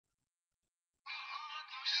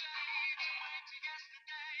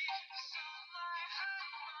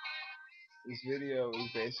This video is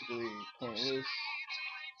basically pointless.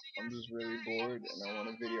 I'm just really bored and I want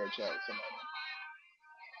to video chat with somebody.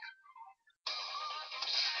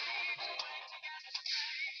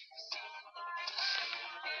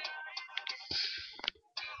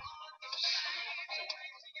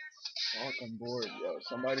 Fuck, I'm bored, yo.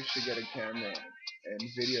 Somebody should get a camera and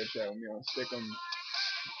video chat with me on Stick'em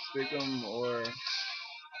or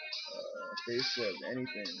Facebook,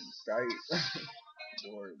 anything, Skype.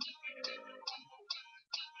 Bored.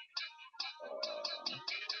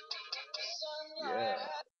 Yeah.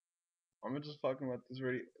 I'm gonna just fucking let this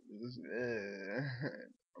video.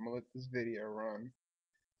 I'm gonna let this video run,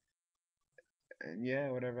 and yeah,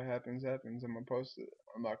 whatever happens, happens. I'm gonna post it.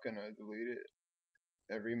 I'm not gonna delete it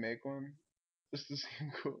and remake one just to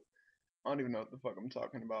seem cool. I don't even know what the fuck I'm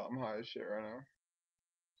talking about. I'm high as shit right now.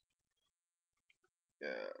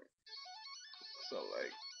 Yeah. So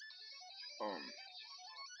like,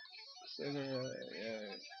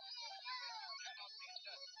 yeah.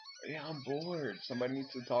 Yeah, I'm bored. Somebody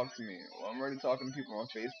needs to talk to me. Well, I'm already talking to people on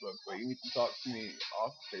Facebook, but you need to talk to me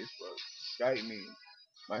off of Facebook. Skype me.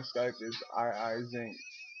 My Skype is iiZinC.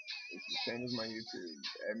 It's the same as my YouTube.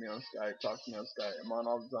 Add me on Skype. Talk to me on Skype. I'm on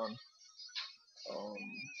all the time. Um,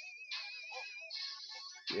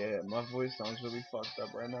 yeah, my voice sounds really fucked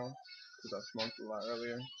up right now because I smoked a lot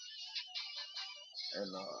earlier,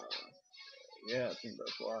 and yeah, I think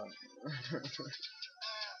that's why.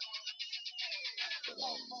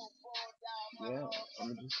 Yeah, I'm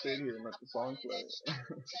gonna just sit here and let the song play.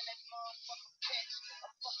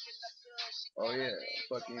 Oh yeah,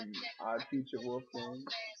 fucking odd feature Wolfgang.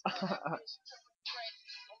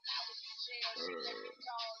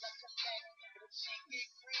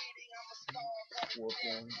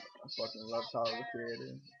 Wolfgang. I fucking love Tyler the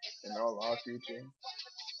Creator and all Odd Future.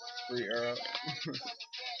 Free Earl.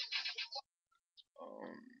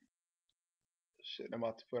 um, Shit, I'm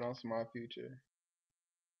about to put on some Odd Future.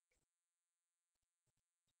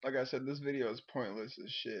 Like I said, this video is pointless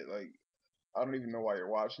as shit. Like, I don't even know why you're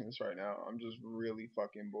watching this right now. I'm just really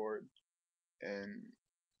fucking bored. And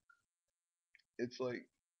it's like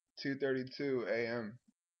 2:32 a.m.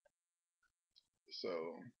 So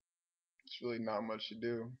it's really not much to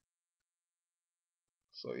do.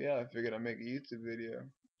 So yeah, I figured I'd make a YouTube video.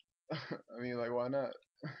 I mean, like, why not?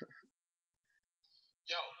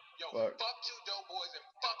 Fuck.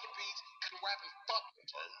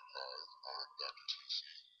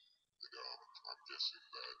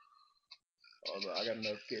 Hold on, I got a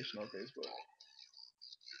notification on Facebook.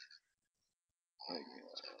 Like,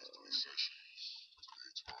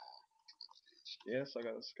 yes, I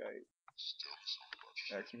got a Skype.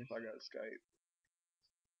 Ask me if I got a Skype.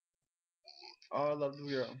 Oh, I love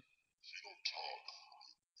this girl.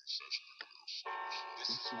 This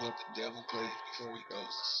is what the devil plays before he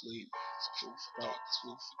goes to sleep. Food for thought,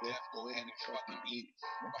 food for death, go ahead and fucking eat.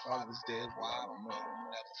 My father's dead, well I don't know, I'll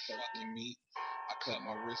never fucking meet. I cut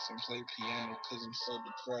my wrist and play piano cause I'm so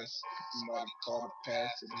depressed. Somebody called a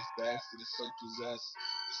pastor, this bastard is so possessed.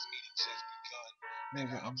 This meeting just begun,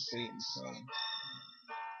 nigga, I'm Satan's son.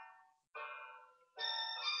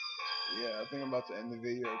 Yeah, I think I'm about to end the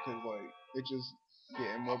video cause like, it just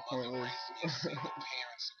getting more pointless.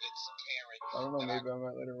 I don't know, maybe I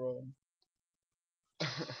might let it roll.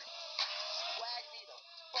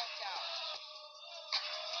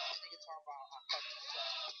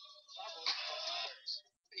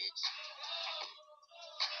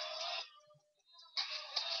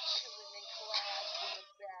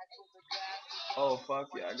 Oh fuck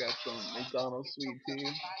yeah, I got some McDonald's sweet tea.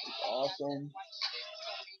 It's awesome.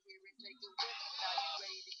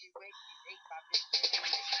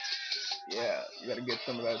 Yeah, you gotta get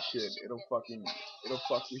some of that shit. It'll fuck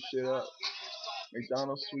your shit up.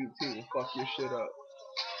 McDonald's sweet tea will fuck your shit up.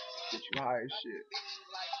 Get you high as shit.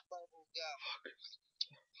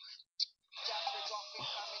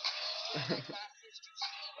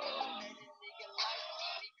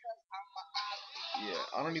 Yeah,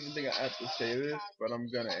 I don't even think I have to say this, but I'm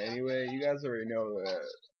gonna anyway. You guys already know that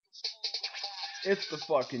it's the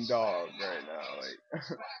fucking dog right now. Like,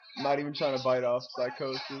 I'm not even trying to bite off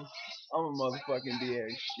Psychosis. I'm a motherfucking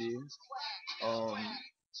DXG.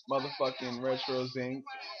 Motherfucking Retro Zinc,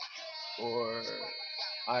 or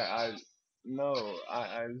I no,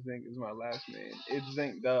 I Zinc is my last name.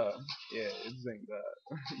 ITsZinCDuhh. Yeah, ITsZinCDuhh.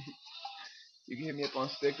 You can hit me up on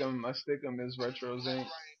Stick'em. My Stick'em is Retro Zinc.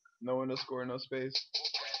 No underscore, no space.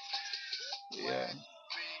 Yeah.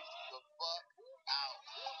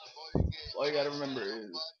 All you gotta remember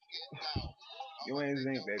is you ain't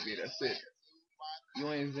Zinc, baby. That's it.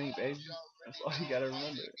 You ain't Zinc, baby. That's all you gotta remember.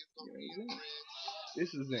 You ain't Zinc.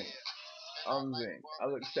 This is Zinc. I'm Zinc. I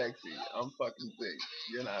look sexy. I'm fucking Zinc.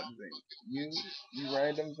 You're not Zinc. You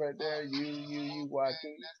randoms right there. You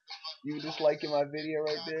watching. You just liking my video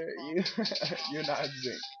right there. You're not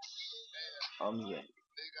Zinc. I'm Zinc.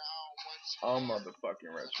 I'm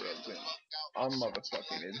motherfucking retro Zinc. I'm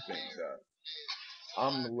motherfucking ITsZinCDuhh.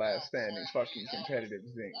 I'm the last standing fucking competitive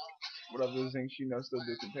Zinc. What other Zincs you know still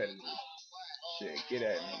do competitive? Shit, get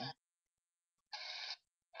at me.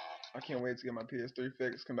 I can't wait to get my PS3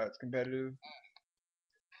 fixed, come back to competitive.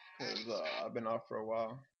 Cause I've been off for a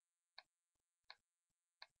while.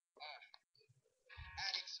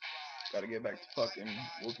 Gotta get back to fucking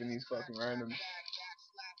whooping these fucking randoms.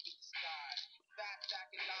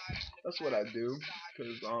 That's what I do.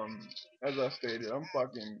 Cause as I stated, I'm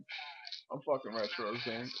fucking retro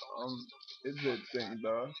Zinc. It's it Zinc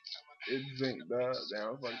duh. It's Zinc duh.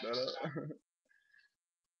 Damn, fuck that up.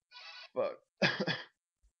 Fuck.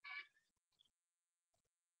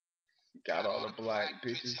 Got all the black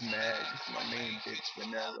bitches mad. This is my main bitch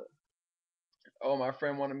vanilla. Oh, my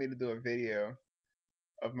friend wanted me to do a video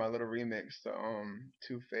of my little remix to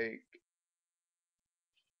Too Fake.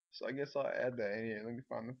 So I guess I'll add that in here. Let me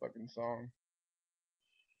find the fucking song.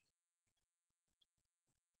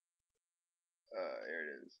 Here it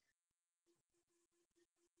is.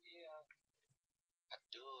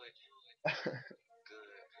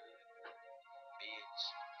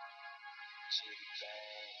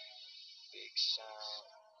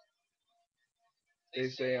 They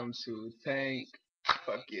say I'm too tank.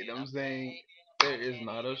 Fuck it, I'm Zank. There is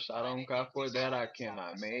not a shot on God for that I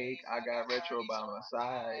cannot make. I got retro by my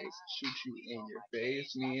side. Shoot you in your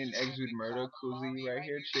face. Me and Exude Murder Koozie right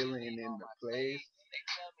here chilling in the place.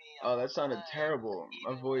 Oh, that sounded terrible.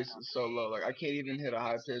 My voice is so low. Like I can't even hit a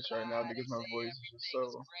high pitch right now because my voice is just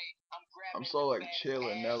so. I'm so like chill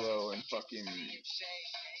and mellow and fucking.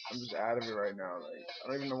 I'm just out of it right now. Like I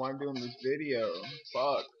don't even know why I'm doing this video.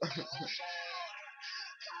 Fuck.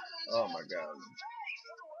 Oh my god.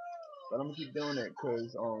 But I'm gonna keep doing it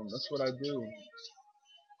because that's what I do.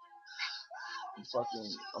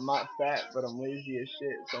 I'm not fat, but I'm lazy as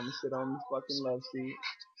shit. So I'm gonna sit on this fucking love seat.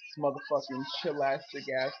 This motherfucking chillastic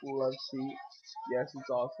ass love seat. Yes, it's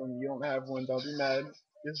awesome. You don't have one, don't be mad.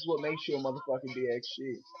 This is what makes you a motherfucking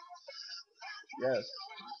DXG. Yes,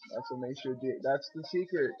 that's what makes you a D. That's the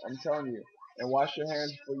secret. I'm telling you. And wash your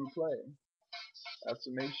hands before you play. That's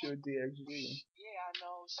what makes you a DXG.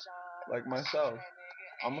 Like myself.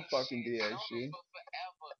 I'm a fucking DXG.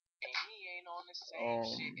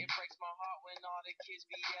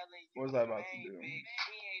 What was I about to do?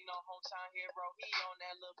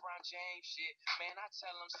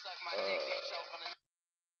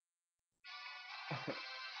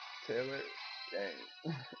 Taylor?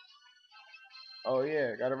 Dang. Oh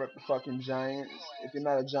yeah, gotta rep the fucking Giants. If you're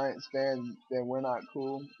not a Giants fan, then we're not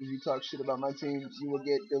cool. If you talk shit about my team, you will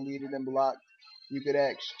get deleted and blocked. You could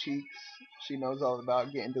ask Cheeks. She knows all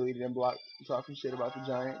about getting deleted and blocked. Talking shit about the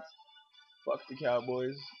Giants. Fuck the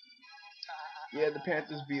Cowboys. Yeah, the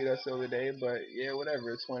Panthers beat us the other day, but yeah,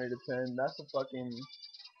 whatever. 20-10. That's a fucking.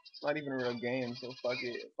 It's not even a real game, so fuck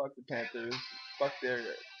it. Fuck the Panthers. Fuck their.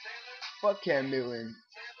 Fuck Cam Newton.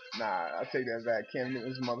 Nah, I take that back. Cam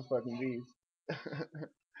Newton's a motherfucking beast.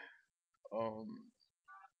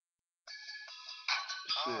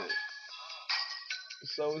 Shit.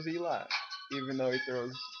 So is Eli. Even though he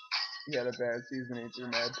had a bad season, he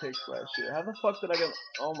threw mad picks last year. How the fuck did I get?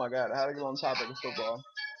 Oh my god, how did I get on topic of football?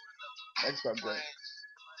 Next subject.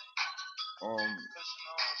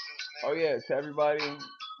 Oh yeah, to everybody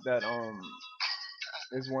that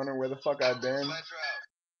is wondering where the fuck I've been,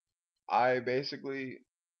 I basically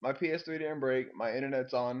my PS3 didn't break. My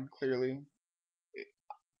internet's on clearly.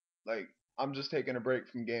 Like I'm just taking a break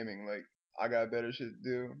from gaming. Like I got better shit to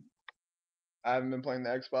do. I haven't been playing the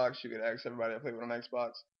Xbox. You could ask everybody I play with on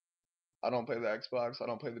Xbox. I don't play the Xbox. I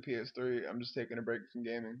don't play the PS3. I'm just taking a break from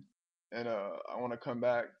gaming, and I want to come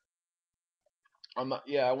back. I'm not.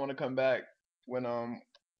 Yeah, I want to come back when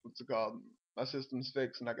what's it called? My system's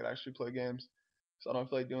fixed and I could actually play games. So I don't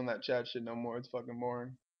feel like doing that chat shit no more. It's fucking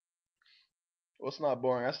boring. Well, it's not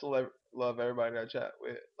boring. I still love everybody I chat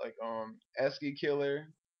with. Like Esky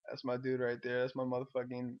Killer. That's my dude right there. That's my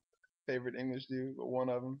motherfucking favorite English dude, but one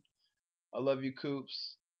of them. I love you,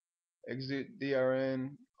 Coops. Exit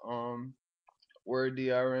DRN. Word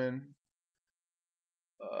DRN.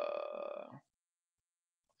 Uh,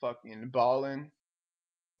 fucking Ballin.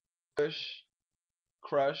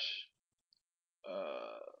 Crush.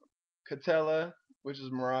 Catella, which is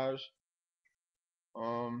Mirage.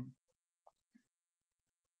 Um,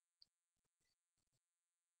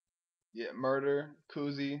 yeah, Murder,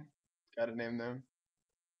 Koozie, gotta name them.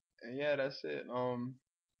 And yeah, that's it.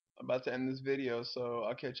 I'm about to end this video, so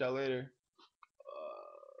I'll catch y'all later.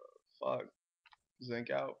 Fuck.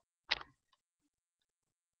 Zinc out.